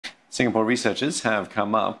Singapore researchers have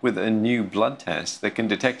come up with a new blood test that can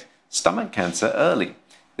detect stomach cancer early.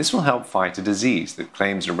 This will help fight a disease that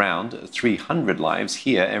claims around 300 lives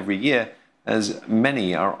here every year, as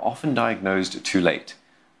many are often diagnosed too late.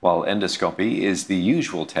 While endoscopy is the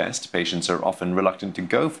usual test, patients are often reluctant to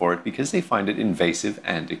go for it because they find it invasive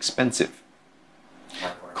and expensive.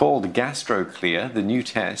 Called GastroClear, the new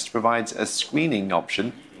test provides a screening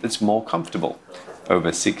option that's more comfortable.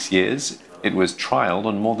 Over 6 years, it was trialed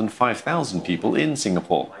on more than 5,000 people in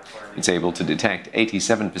Singapore. It's able to detect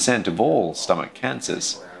 87% of all stomach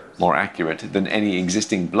cancers, more accurate than any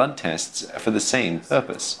existing blood tests for the same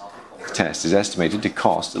purpose. The test is estimated to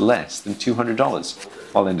cost less than $200,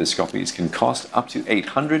 while endoscopies can cost up to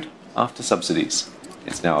 $800 after subsidies.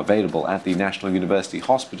 It's now available at the National University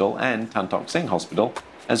Hospital and Tan Tock Seng Hospital,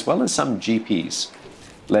 as well as some GPs.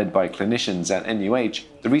 Led by clinicians at NUH,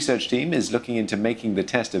 the research team is looking into making the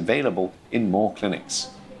test available in more clinics.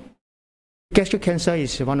 Gastric cancer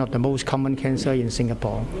is one of the most common cancer in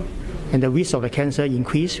Singapore, and the risk of the cancer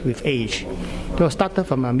increases with age. It was started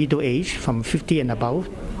from a middle age, from 50 and above,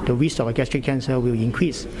 the risk of gastric cancer will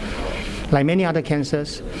increase. Like many other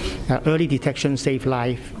cancers, early detection saves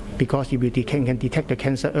life, because if you can detect the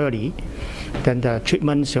cancer early, then the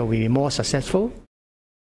treatments will be more successful.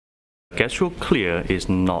 GastroClear is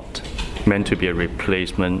not meant to be a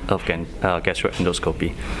replacement of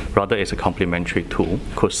gastroendoscopy. Rather, it's a complementary tool,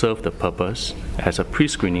 could serve the purpose as a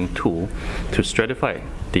pre-screening tool to stratify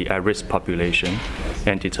the at-risk population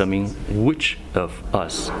and determine which of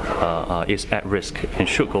us is at risk and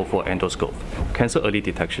should go for endoscope. Cancer early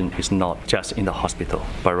detection is not just in the hospital,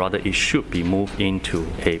 but rather it should be moved into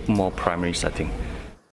a more primary setting.